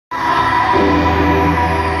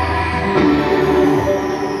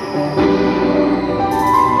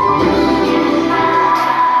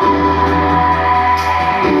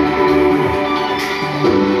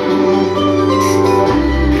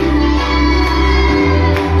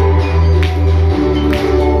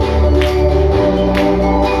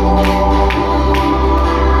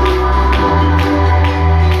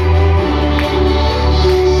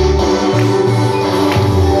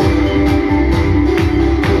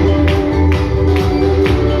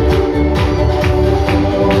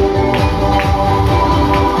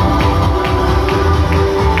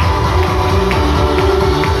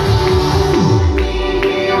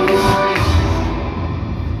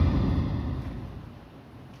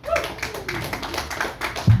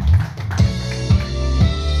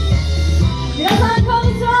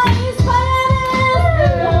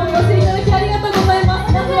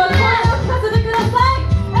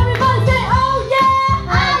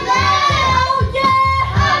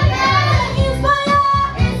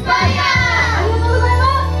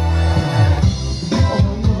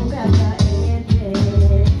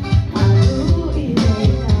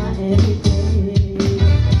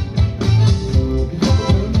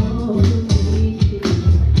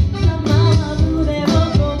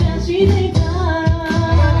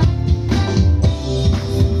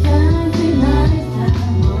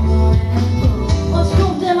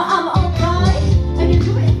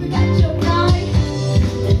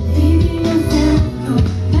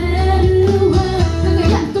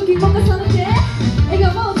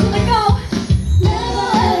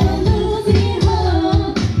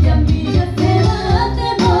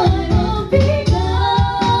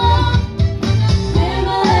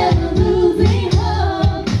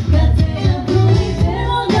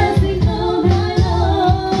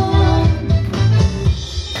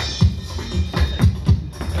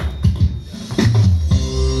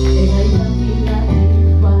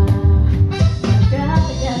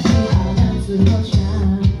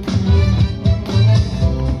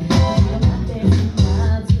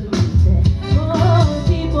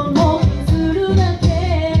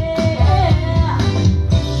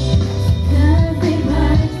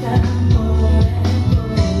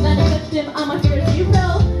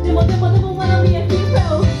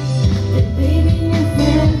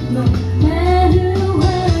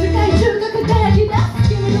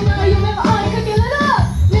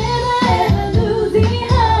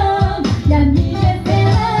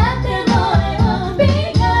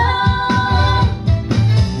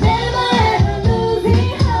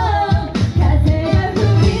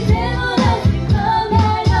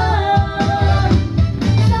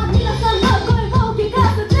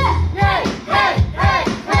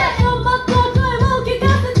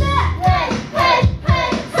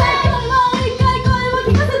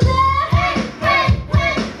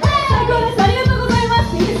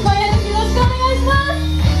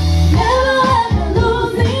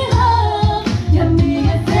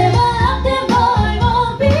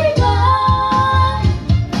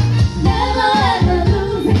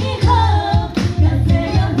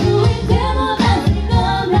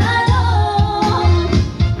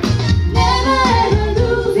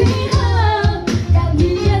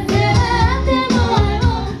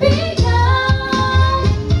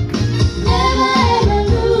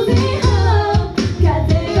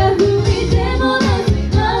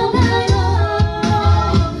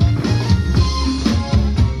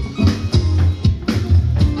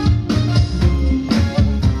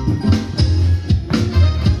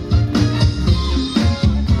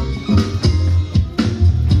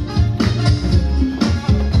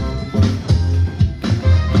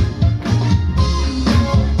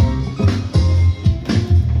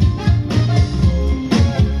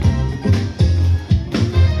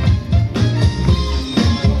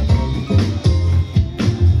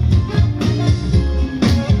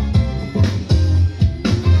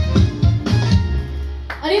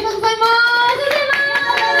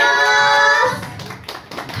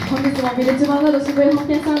本日もヴィレッジヴァンガード渋谷本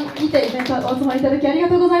店さんにてイベントお集まりいただきありが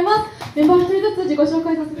とうございます。メンバー一人ずつ自己紹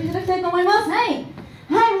介させていただきたいと思います。はい、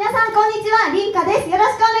皆さんこんにちは、りんかです。よろ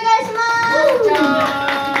しくお願いします。は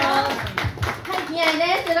い、みやい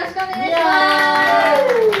です。よろしくお願いします。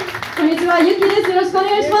こんにちは、ゆきです。よろしくお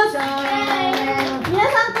願いします。皆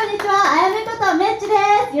さんこんにちは、あやめことめっちで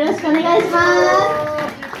す。よろしくお願いします。は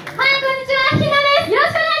い、こんにちは、ひなです。よろ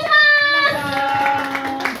しくお願いします。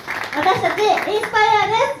私たちインスパイア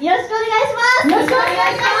です。よろしくお願いします。よろしくお願い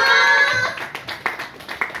しま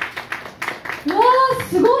す。わー、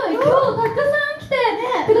すごい。今日たくさん来て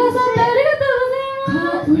くださってありがとうござ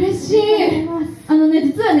います。嬉しい。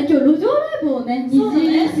実はね、今日路上ライブをね、2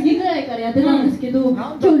時過ぎぐらいからやってたんですけど、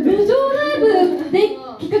今日路上ライブで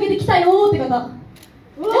きっかけで来たよーって方。うわー、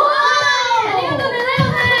ありがとうね、だよ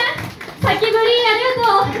ね。先ぶりありがと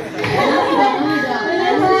う。あり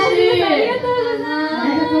がとうございます。あ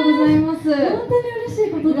りがとうございます。本当に嬉し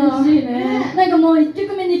いことだ。嬉しいね。なんかもう1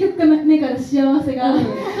曲目2曲目から幸せが溢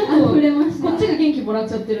れました。こっちが元気もらっ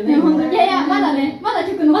ちゃってるね。いやいや、まだね、まだ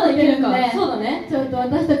曲残ってるんで、そうだね。ちょっと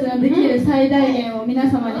私たちのできる最大限を皆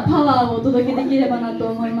様にパワーをお届けできればなと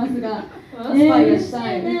思いますが、スパイアし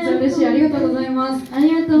たい。めっちゃ嬉しい。ありがとうございます。あ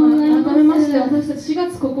りがとうございます。改めまして、私たち4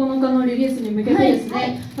月9日のリリースに向けてです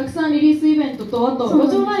ね、たくさんリリースイベントと、あと路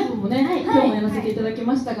上ライブもね、今日もやらせていただき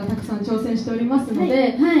ましたが、たくさん挑戦しておりますの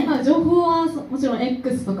で、情報はもちろん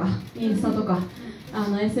X とかインスタとか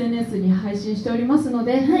SNS に配信しておりますの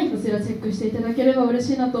で、そちらチェックしていただければ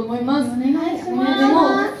嬉しいなと思います。お願いします。で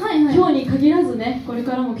も今日に限らずね、これ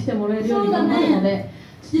からも来てもらえるように頑張るので。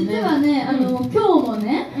実はね、今日も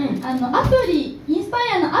ね、アプリ、インスパイ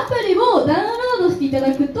アのアプリをダウンロードしていた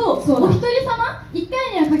だくと、お一人様1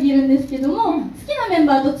回には限るんですけども、好きなメン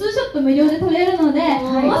バーとツーショット無料で撮れるので、も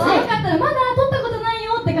しよかったらまだ撮ったことない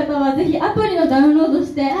よって方はぜひアプリのダウンロード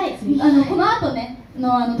して、この後ね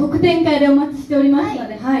特典会でお待ちしておりますの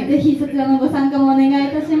で、ぜひそちらのご参加もお願い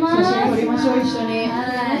いたします。写真撮りましょう、一緒に。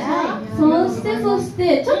そし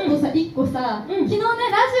てちょっとさ、1個さ、昨日ね、ラジ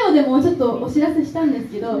オでもちょっとお知らせしたんです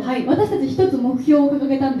けど、私たち一つ目標を掲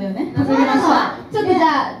げたんだよね。掲げました。ちょっとじ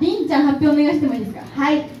ゃあ、りんちゃん発表お願いしてもいいですか。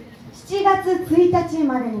はい、7月1日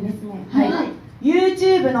までにですね、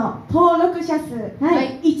YouTube の登録者数1万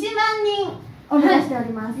人を目指してお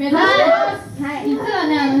ります。目指してます。実は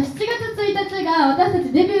ね、7月1日が私た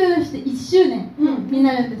ちデビューして1周年に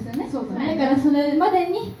なるんですよね。だからそれまで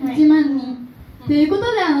に1万人ということで、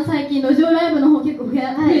最近路上ライブの方結構増え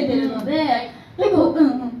てるので、結構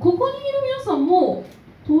ここにいる皆さんも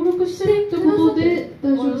登録してるってことで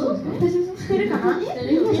大丈夫ですか？してるかな？してく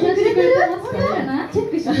れてる？チェ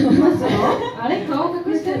ックしてみますよ。あれ、顔隠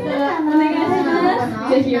してたらお願いしま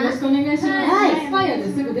す。ぜひよろしくお願いします。スパイアで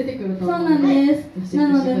すぐ出てくると思う。そうなんです。な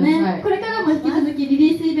のでね、これからも引き続きリ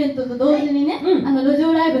リースイベントと同時にね、路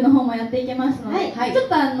上ライブの方もやっていけますので、ちょっ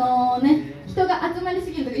と人が集まり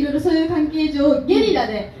すぎるとかいろいろそういう関係上ゲリラ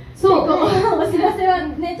でお知らせは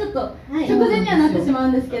ね、ちょっと直前にはなってしまう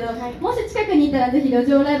んですけど、もし近くにいたらぜひ路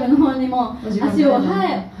上ライブの方にも足をお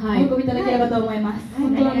運びいただければと思います。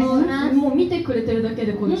本当もう見てくれてるだけ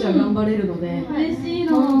でこっちは頑張れるので、嬉しい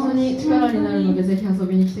の。本当に力になるのでぜひ遊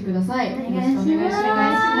びに来てください。よろしくお願いし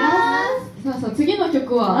ます。さあ次の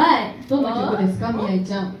曲はどんな曲ですか、みやい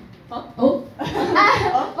ちゃん。こ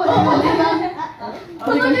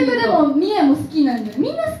の曲でもみやも好きなんだよ。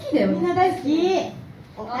みんな好きだよ。みんな大好き。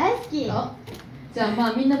大好き。じゃ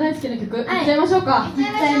あみんな大好きな曲いっちゃいましょうか。いっち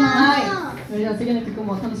ゃいます。それでは次の曲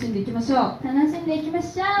も楽しんでいきましょう。楽しんでいきま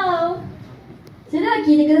しょう。それでは聴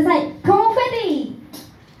いてください。コンフェティ。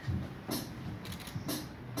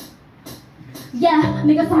Yeah、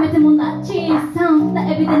目が覚めてもナチそんな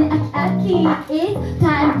エビデに飽き飽き It's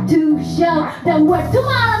time to show the world 止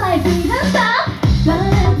まらないビートスター誰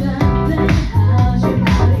だって始ま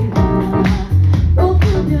りは臆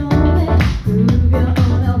病で不病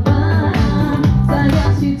な晩探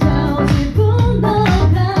しちゃう自分の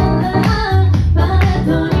殻パレット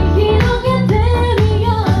に広げてみよ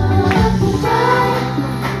う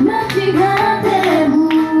間違っても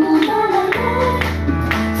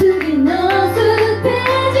次の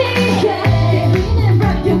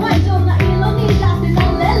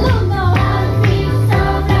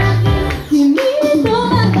君と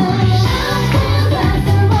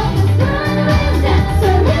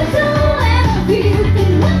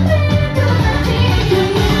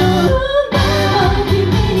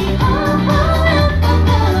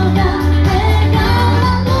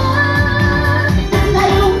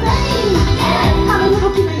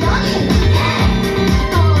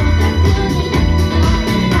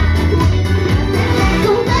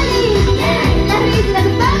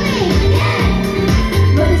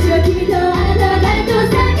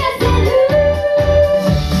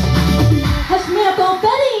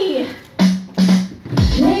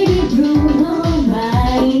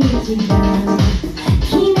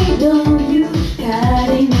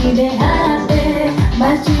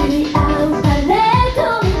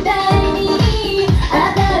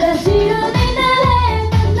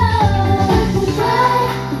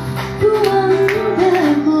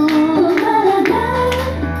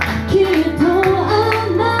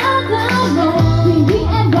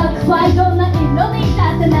に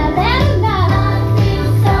だってなれるな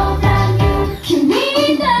君に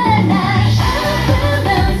なれない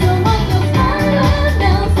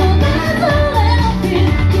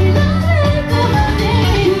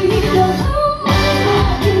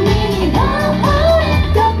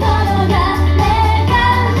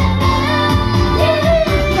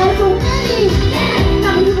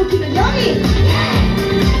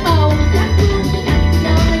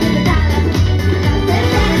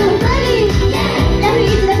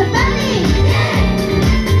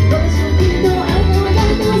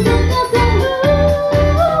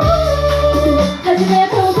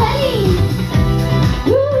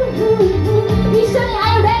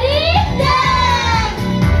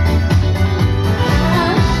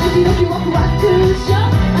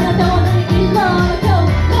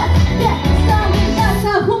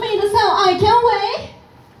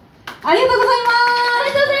ありがとうございます。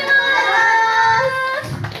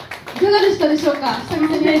いかがでしたでしょうか。久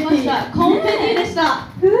々にやりました。コンフェティでした。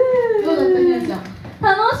どうだったひなちゃん。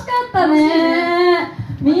楽しかったね。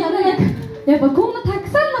みんななんかやっぱこんなたく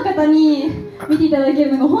さんの方に見ていただけ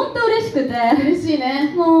るのが本当嬉しくて嬉しい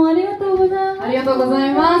ね。もうありがとうございます。ありがとうござ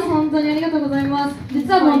います。本当にありがとうございます。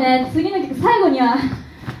実はもうね、次の曲最後には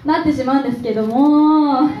なってしまうんですけど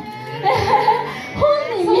も本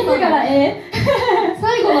人自ら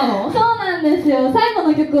最後なの？そうなんですよ。最後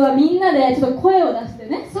の曲はみんなでちょっと声を出して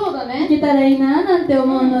ね、そうだね。いけたらいいななんて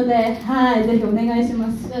思うので、はい、ぜひお願いし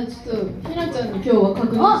ます。じゃあちょっとひなちゃんに今日は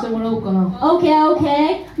確認してもらおうかな。オッケーオッケ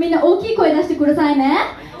ー。みんな大きい声出してくださいね。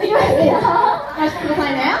いきますよ。出してくださ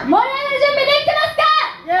いね。盛り上がる準備できてますか？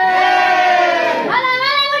イエーイ。まだまだ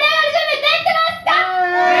盛り上がる準備できてますか？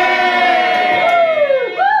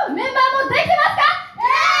メンバーもできてますか？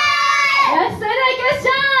よし、それでは行きましょ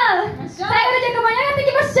う。最後の曲盛り上がってい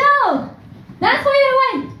きましょう。Dance for your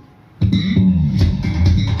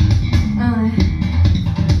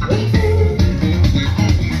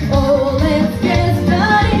way。Oh, let's get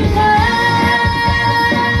started now. 「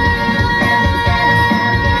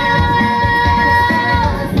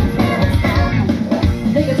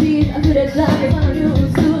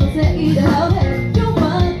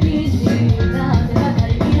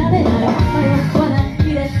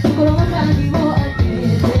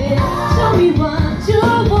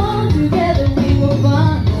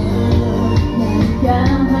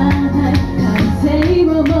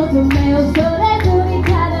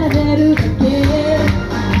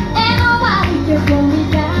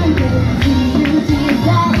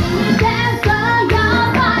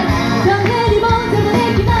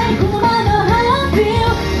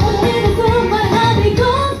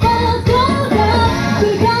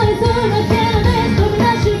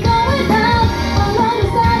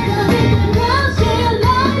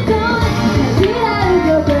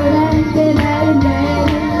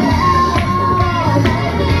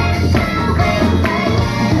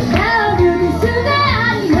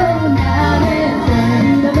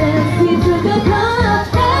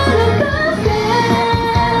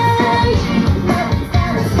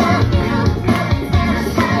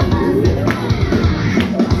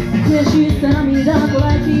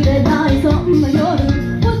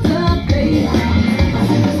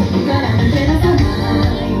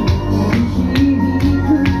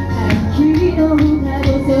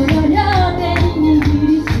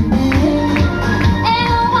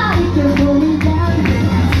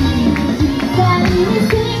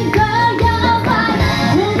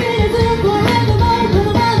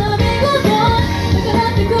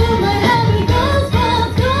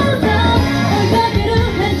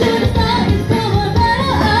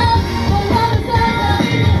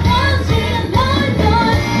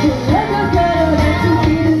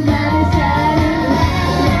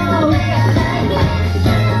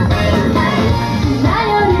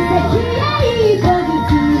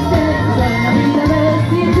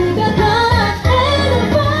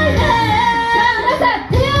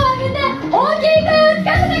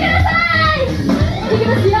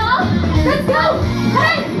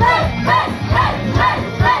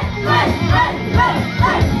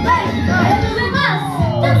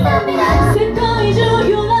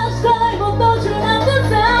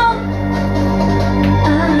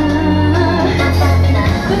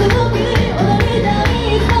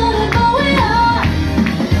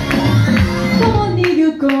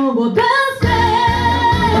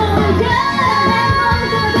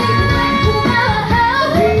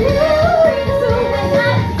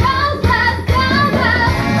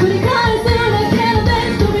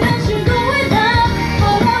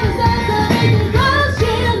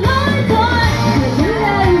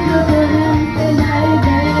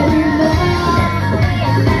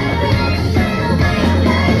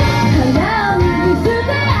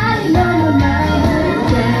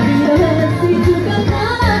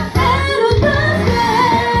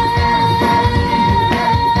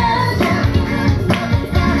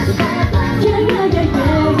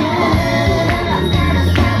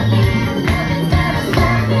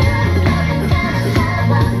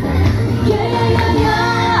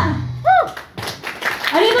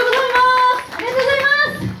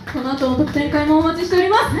との特典会もお待ちしており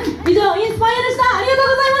ます。以上インスパイアでした。ありがとう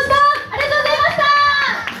ございました。